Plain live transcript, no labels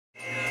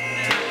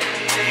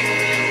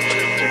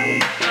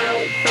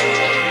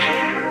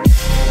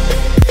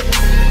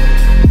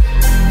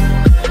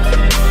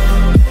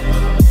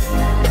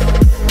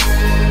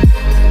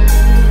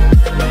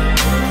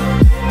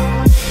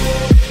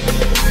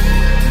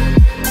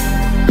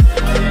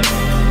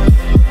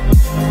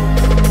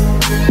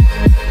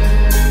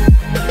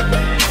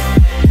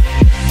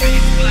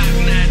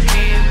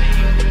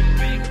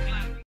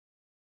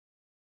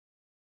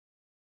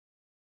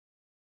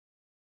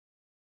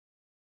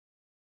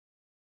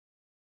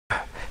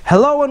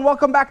Hello and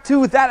welcome back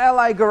to That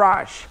LI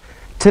Garage.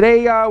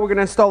 Today we're going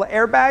to install an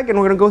airbag and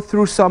we're going to go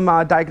through some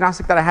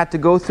diagnostic that I had to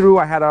go through.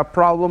 I had a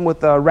problem with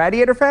the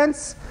radiator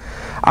fans.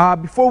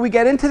 Before we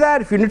get into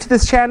that, if you're new to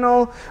this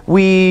channel,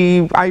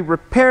 I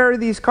repair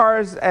these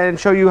cars and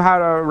show you how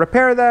to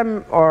repair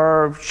them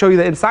or show you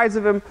the insides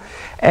of them.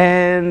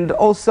 And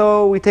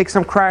also we take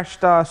some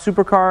crashed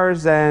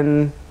supercars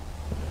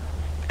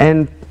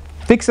and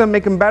fix them,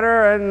 make them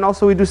better, and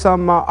also we do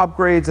some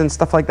upgrades and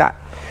stuff like that.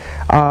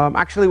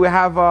 Actually, we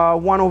have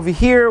one over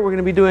here. We're going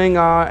to be doing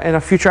in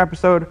a future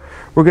episode.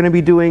 We're going to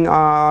be doing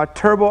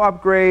turbo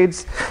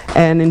upgrades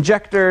and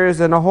injectors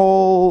and a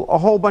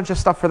whole bunch of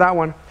stuff for that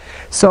one.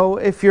 So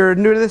if you're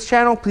new to this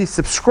channel, please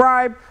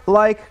subscribe,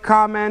 like,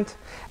 comment,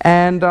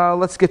 and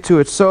let's get to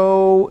it.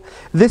 So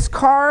this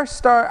car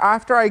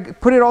after I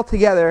put it all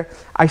together,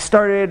 I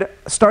started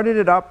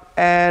it up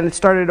and it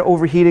started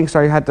overheating,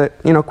 so I had to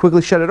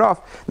quickly shut it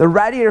off. The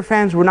radiator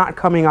fans were not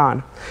coming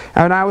on,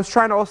 and I was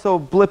trying to also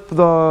blip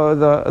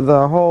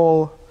the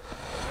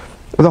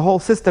whole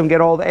system, get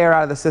all the air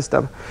out of the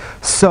system.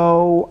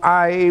 So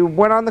I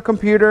went on the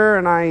computer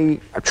and I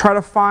tried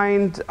to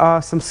find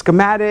some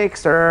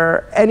schematics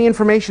or any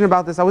information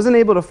about this. I wasn't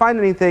able to find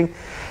anything,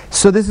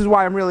 so this is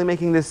why I'm really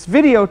making this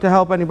video, to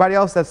help anybody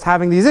else that's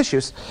having these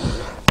issues.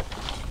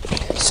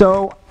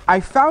 So I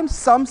found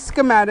some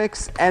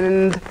schematics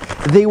and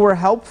they were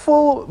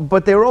helpful,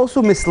 but they were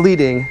also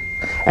misleading,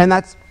 and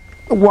that's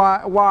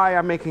why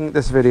I'm making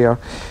this video.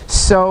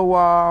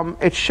 So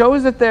it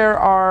shows that there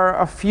are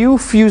a few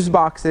fuse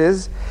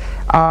boxes.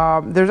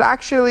 There's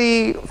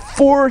actually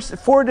four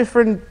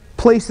different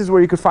places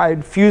where you could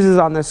find fuses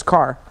on this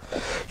car.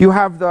 You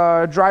have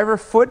the driver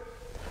foot,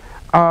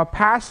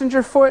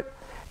 passenger foot,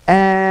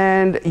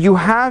 and you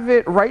have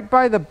it right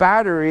by the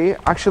battery.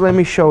 Actually, let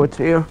me show it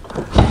to you.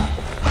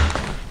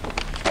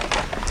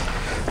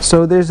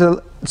 So there's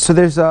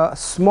a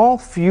small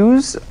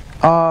fuse.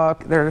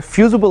 There are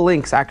fusible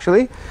links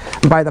actually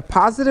by the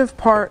positive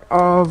part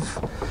of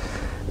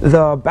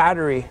the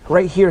battery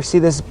right here. See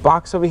this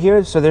box over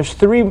here? So there's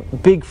three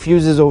big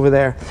fuses over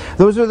there.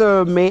 Those are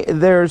the main.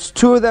 There's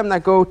two of them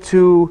that go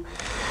to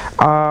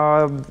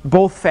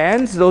both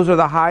fans. Those are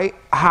the high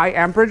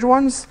amperage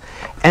ones,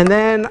 and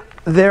then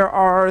there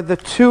are the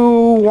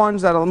two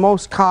ones that are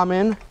most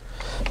common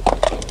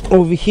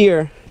over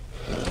here.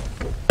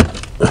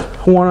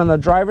 One on the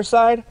driver's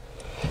side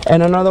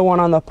and another one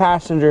on the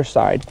passenger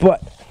side.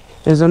 But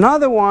there's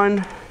another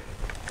one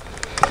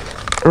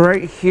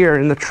right here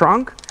in the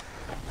trunk.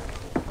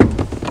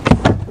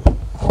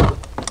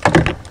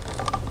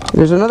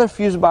 There's another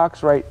fuse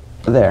box right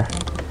there.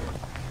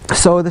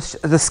 So the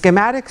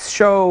schematics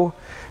show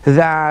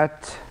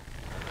that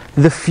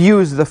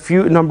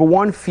the number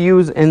one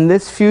fuse in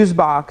this fuse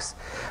box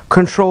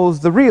controls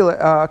the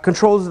relay,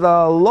 controls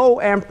the low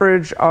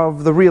amperage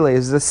of the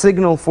relays, the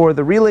signal for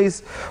the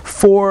relays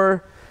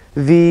for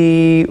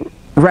the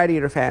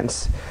radiator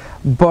fans.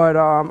 But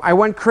I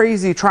went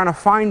crazy trying to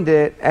find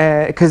it,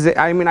 because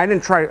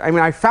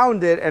I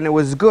found it and it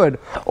was good.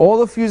 All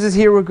the fuses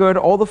here were good,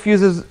 all the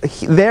fuses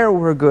there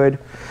were good,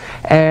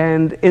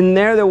 and in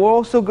there they were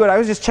also good. I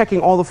was just checking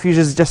all the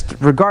fuses just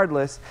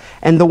regardless,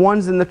 and the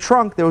ones in the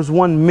trunk, there was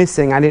one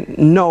missing. I didn't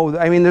know.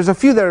 I mean, there's a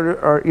few that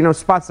are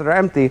spots that are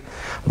empty,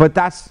 but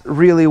that's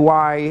really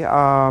why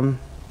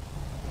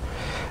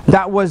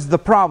that was the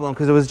problem,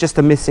 because it was just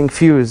a missing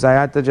fuse. I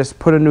had to just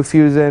put a new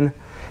fuse in,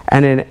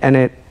 and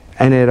it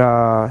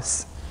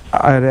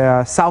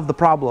solved the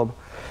problem.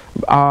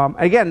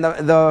 Again,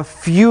 the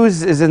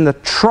fuse is in the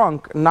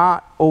trunk,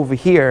 not over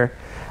here,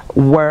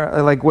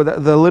 where like with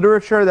the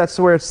literature, that's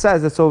where it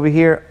says it's over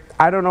here.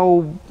 I don't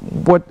know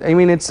what I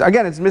mean. It's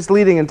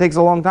misleading and takes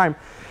a long time,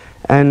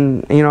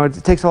 and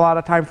it takes a lot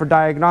of time for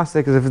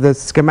diagnostics if the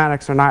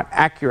schematics are not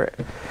accurate.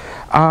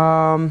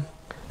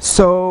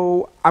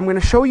 So I'm going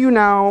to show you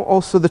now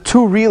also the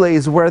two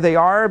relays where they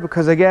are,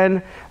 because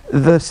again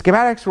the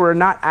schematics were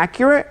not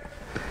accurate.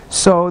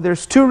 So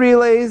there's two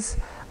relays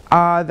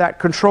that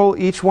control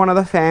each one of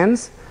the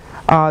fans.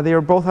 They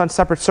are both on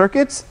separate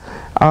circuits,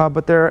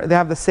 but they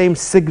have the same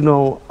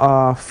signal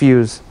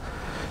fuse.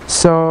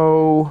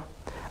 So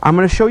I'm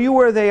going to show you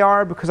where they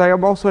are, because I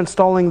am also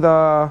installing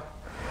the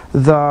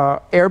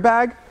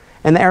airbag.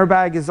 And the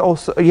airbag is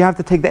also, you have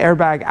to take the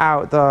airbag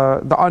out,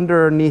 the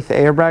underneath the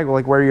airbag,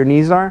 like where your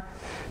knees are.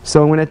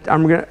 So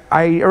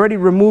I already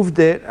removed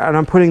it and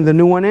I'm putting the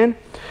new one in.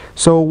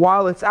 So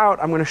while it's out,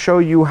 I'm going to show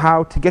you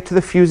how to get to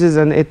the fuses,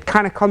 and it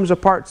kind of comes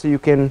apart so you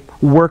can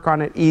work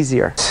on it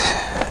easier.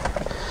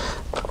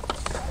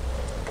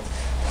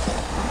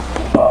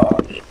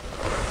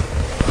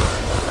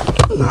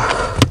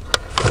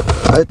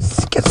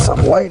 Let's get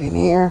some light in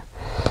here.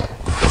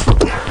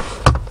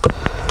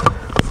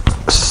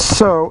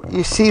 So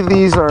you see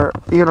these are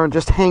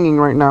just hanging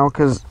right now,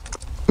 because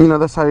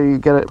that's how you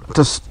get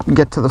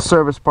to the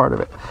service part of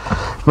it.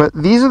 But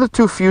these are the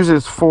two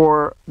fuses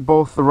for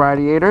both the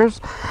radiators,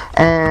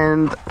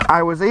 and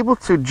I was able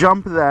to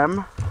jump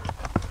them,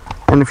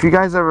 and if you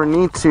guys ever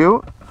need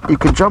to, you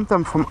could jump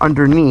them from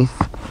underneath.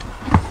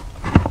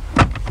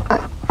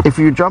 if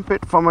you jump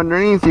it from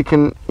underneath, you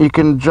can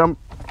jump,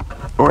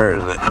 where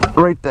is it?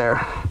 Right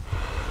there.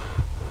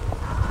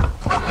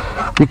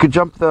 You could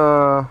jump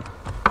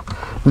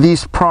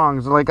these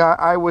prongs. Like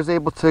I was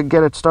able to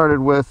get it started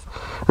with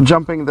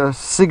jumping the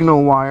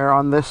signal wire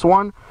on this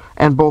one,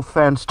 and both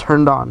fans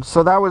turned on.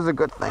 So that was a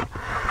good thing.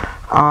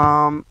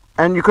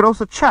 And you could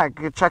also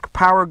check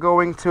power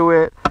going to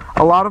it.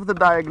 A lot of the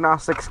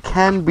diagnostics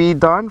can be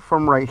done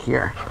from right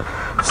here.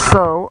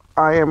 So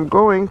I am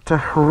going to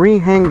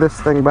rehang this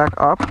thing back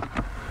up.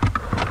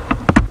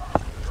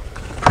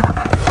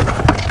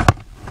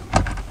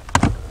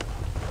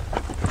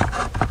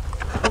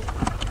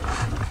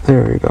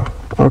 There we go.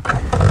 Okay.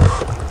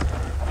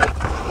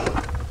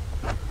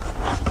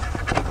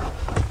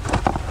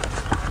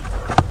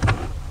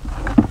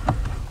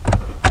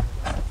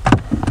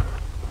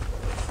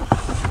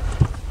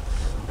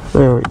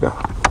 There we go.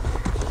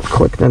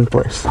 Clicked in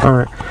place.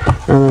 Alright.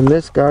 And then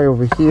this guy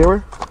over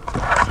here.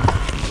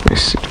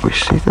 We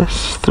see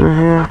this through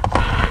here.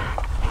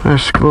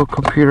 This little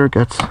computer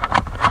gets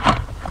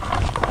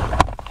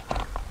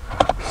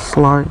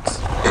slides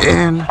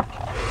in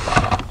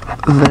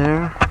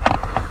there.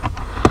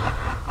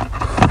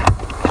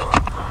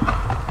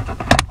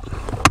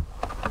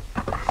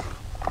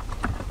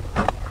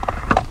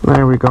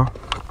 There we go.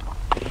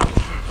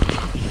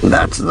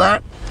 That's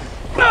that.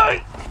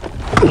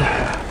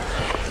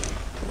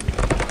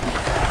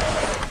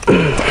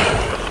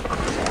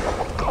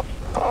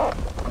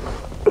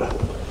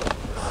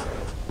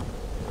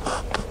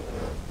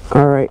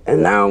 Alright,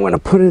 and now I'm going to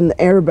put it in the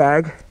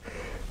airbag.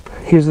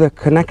 Here's the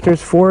connectors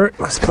for it.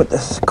 Let's put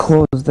this,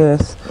 close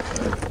this.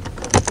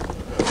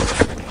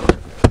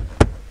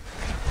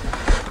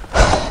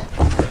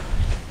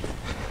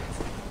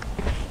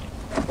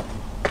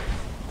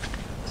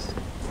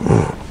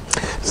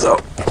 So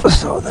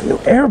the new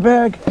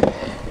airbag,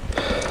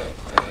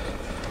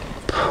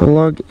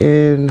 plug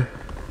in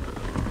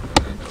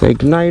the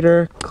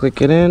igniter,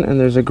 click it in, and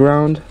there's a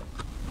ground.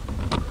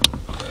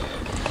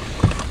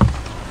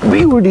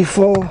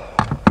 Beautiful.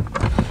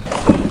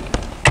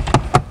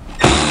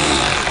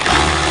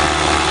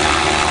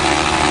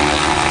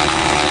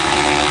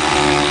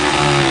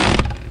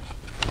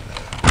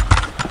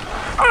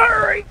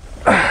 Alright.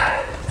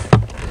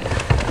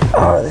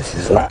 Oh, this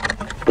is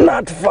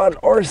not fun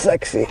or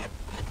sexy.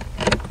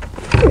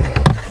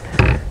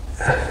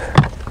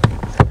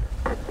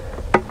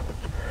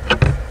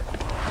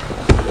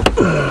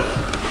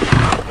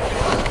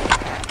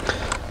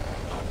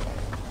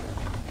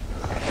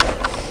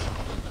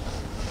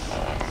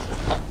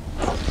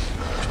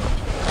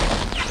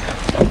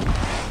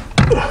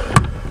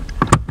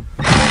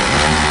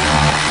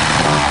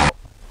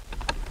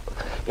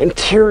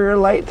 Interior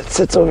light that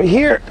sits over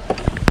here.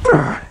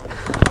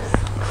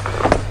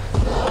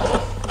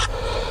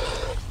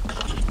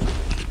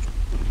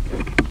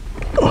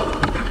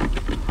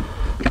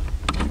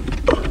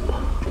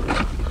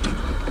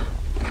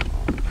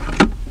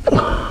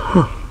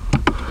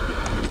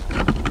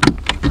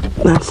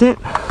 That's it.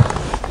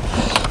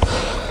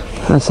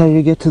 That's how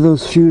you get to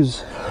those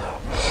fuse,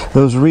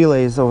 those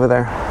relays over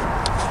there.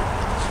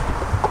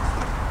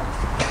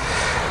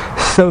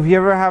 So if you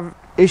ever have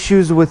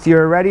issues with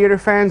your radiator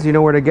fans, you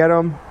know where to get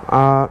them.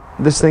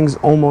 This thing's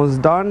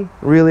almost done.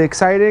 Really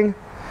exciting.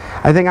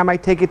 I think I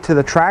might take it to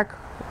the track,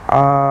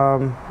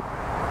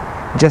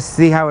 just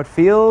see how it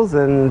feels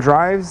and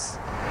drives,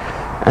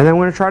 and then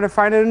we're gonna try to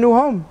find it a new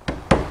home,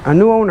 a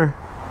new owner.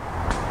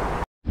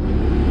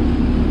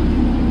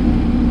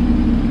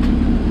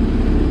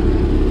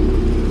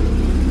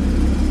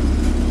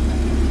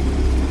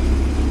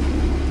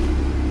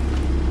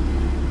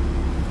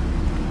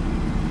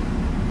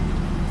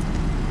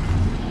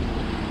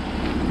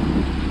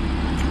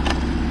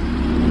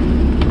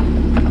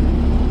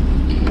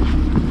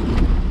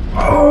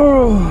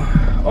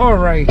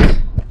 Alright,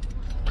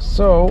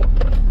 so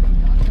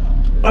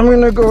I'm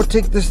gonna go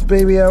take this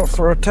baby out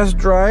for a test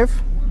drive,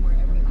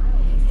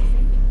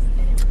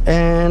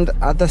 and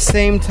at the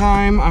same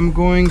time I'm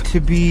going to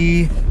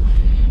be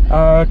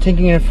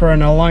taking it for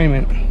an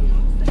alignment,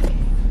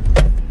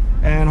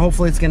 and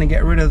hopefully it's gonna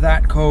get rid of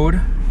that code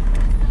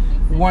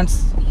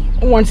once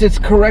it's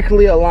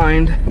correctly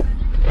aligned.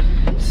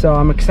 So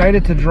I'm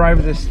excited to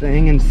drive this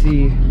thing and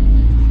see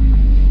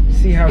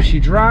how she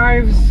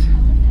drives.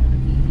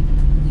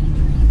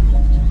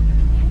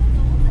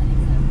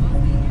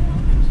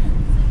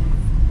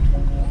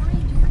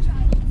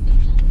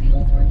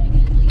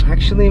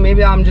 Actually,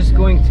 maybe I'm just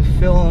going to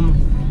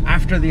film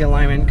after the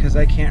alignment because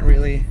I can't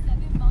really.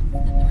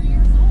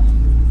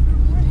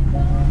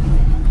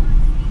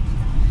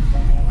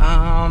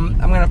 I'm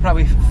gonna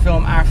probably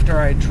film after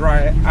I get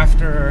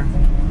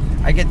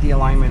the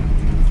alignment,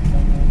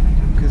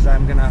 because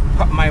I'm gonna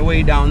put my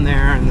way down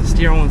there and the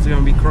steering wheel's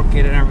gonna be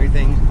crooked and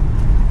everything,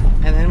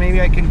 and then maybe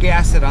I can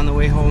gas it on the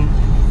way home.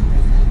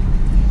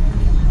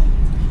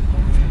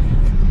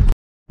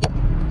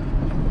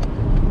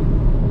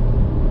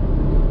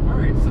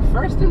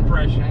 First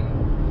impression,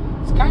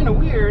 it's kind of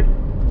weird.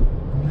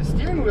 The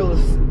steering wheel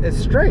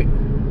is straight,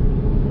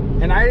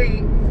 and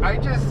I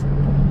just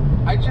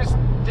just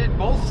did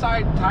both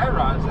side tie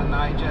rods and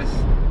I just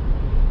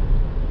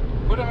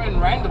put them in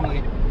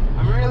randomly.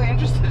 I'm really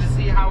interested to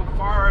see how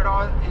far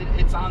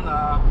it's on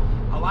the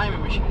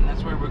alignment machine.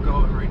 That's where we're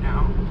going right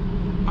now.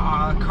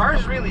 Car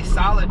is really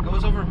solid,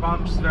 goes over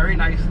bumps very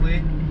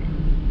nicely.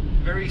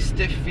 Very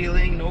stiff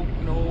feeling, no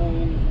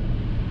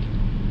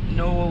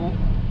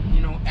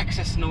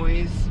excess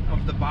noise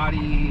of the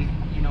body,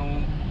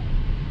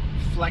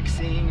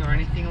 flexing or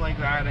anything like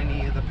that.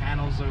 Any of the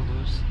panels are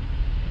loose.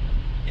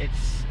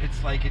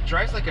 It's like it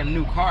drives like a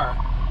new car.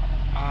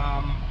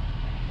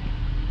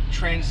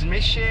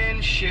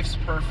 Transmission shifts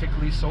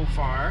perfectly so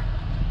far.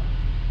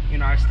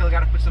 I still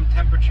got to put some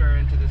temperature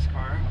into this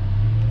car.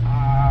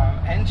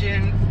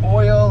 Engine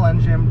oil,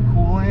 engine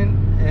coolant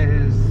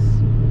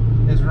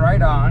is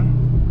right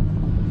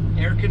on.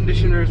 Air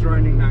conditioner is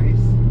running nice.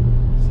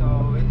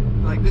 So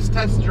like this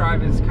test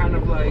drive is kind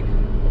of like,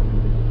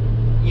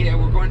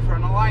 we're going for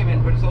an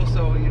alignment, but it's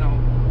also,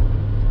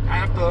 I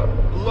have to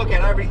look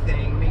at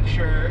everything, make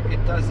sure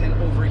it doesn't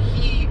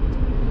overheat,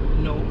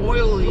 no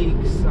oil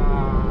leaks,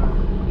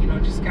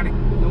 just gotta,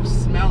 no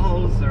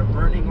smells or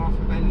burning off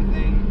of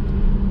anything.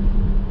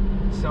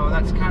 So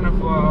that's kind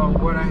of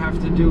what I have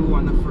to do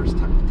on the first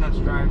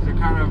test drives. They're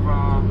kind of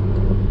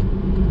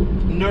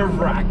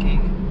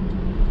nerve-wracking,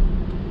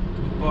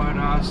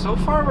 but so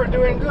far we're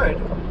doing good.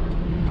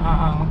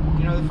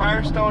 The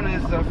Firestone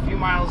is a few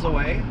miles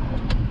away,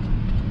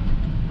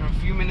 a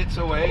few minutes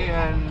away,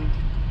 and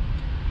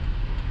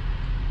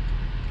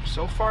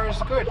so far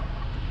it's good.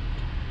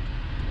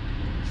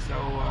 So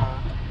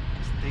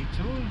stay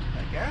tuned,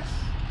 I guess.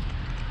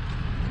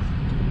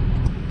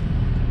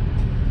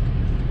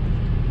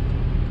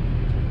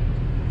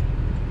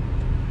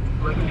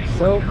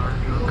 So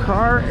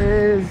car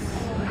is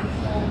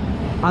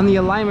on the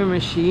alignment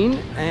machine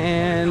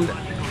and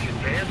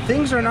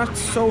things are not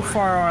so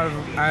far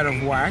out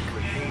of whack.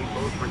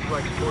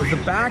 The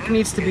back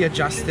needs to be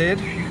adjusted.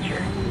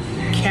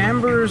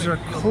 Cambers are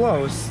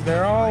close. They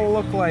all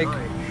look like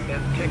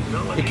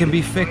it can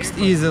be fixed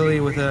easily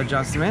with an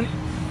adjustment.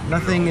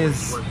 Nothing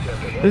is...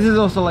 This is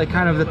also like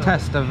kind of the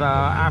test of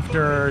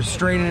after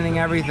straightening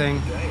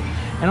everything.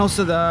 And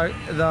also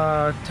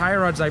the tie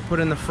rods I put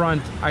in the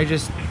front, I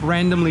just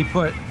randomly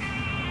put.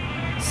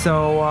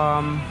 So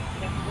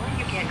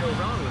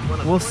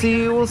we'll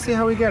see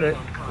how we get it.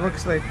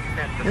 Looks like,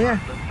 yeah.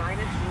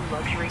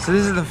 So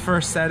this is the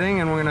first setting,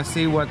 and we're gonna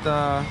see what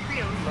the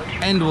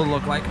end will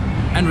look like,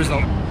 end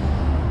result.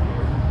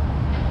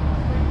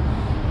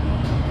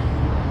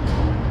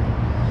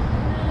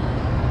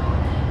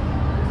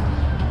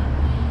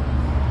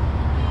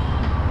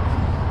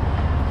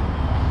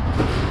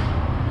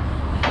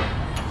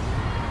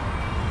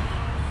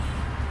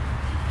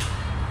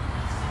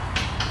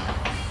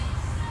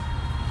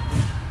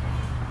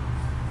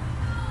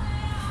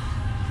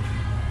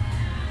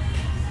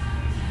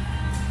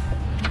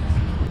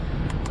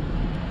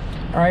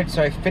 Alright,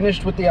 so I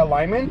finished with the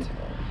alignment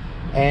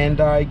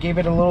and I gave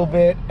it a little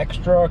bit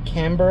extra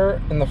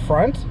camber in the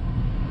front.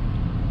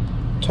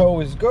 Toe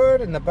is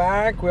good in the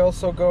back. We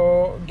also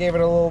gave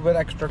it a little bit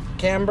extra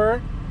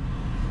camber.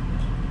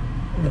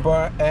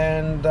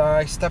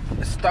 I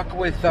stuck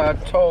with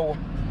toe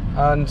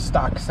on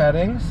stock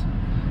settings.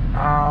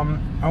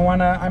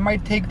 I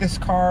might take this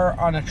car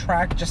on a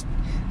track just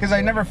because I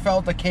never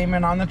felt a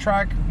Cayman on the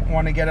track. I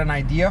want to get an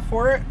idea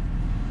for it.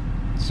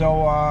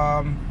 So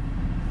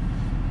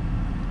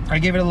I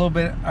gave it a little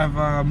bit of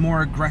a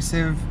more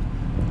aggressive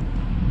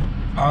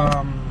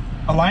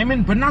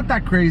alignment, but not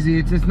that crazy.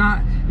 It's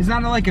not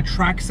like a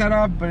track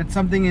setup, but it's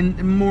something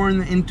more in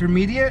the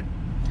intermediate.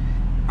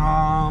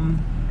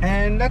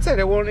 And that's it.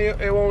 It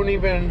won't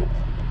even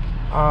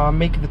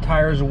make the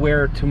tires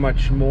wear too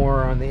much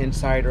more on the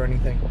inside or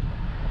anything.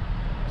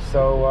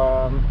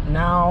 So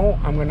now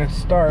I'm gonna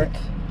start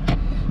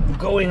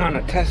going on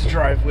a test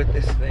drive with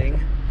this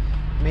thing.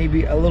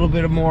 Maybe a little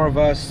bit more of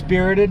a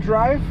spirited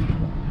drive.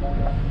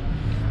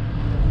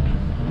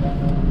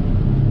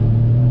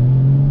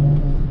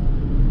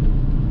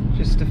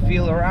 Just to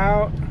feel her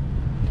out.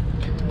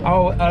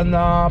 Oh, on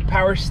the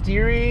power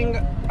steering,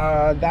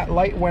 that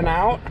light went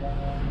out.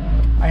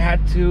 I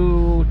had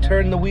to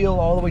turn the wheel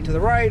all the way to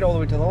the right, all the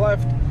way to the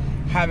left,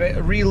 have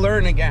it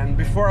relearn again.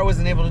 Before I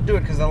wasn't able to do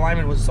it because the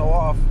alignment was so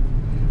off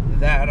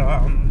that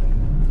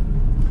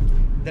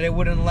that it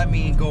wouldn't let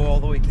me go all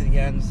the way to the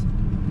ends.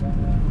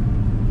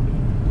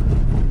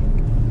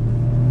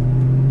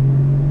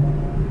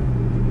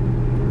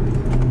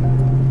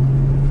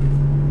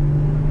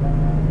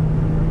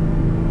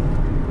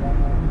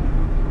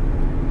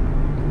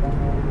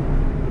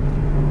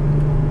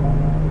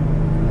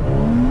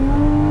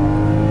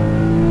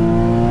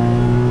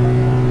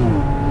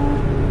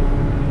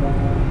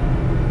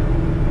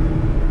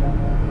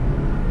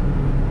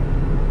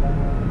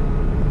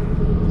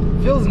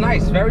 Feels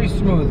nice, very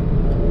smooth.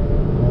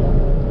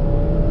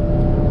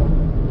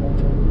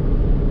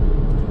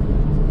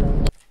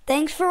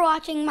 Thanks for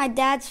watching my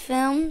dad's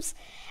films.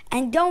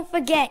 And don't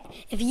forget,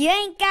 if you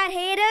ain't got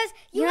haters,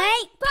 you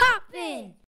ain't poppin'!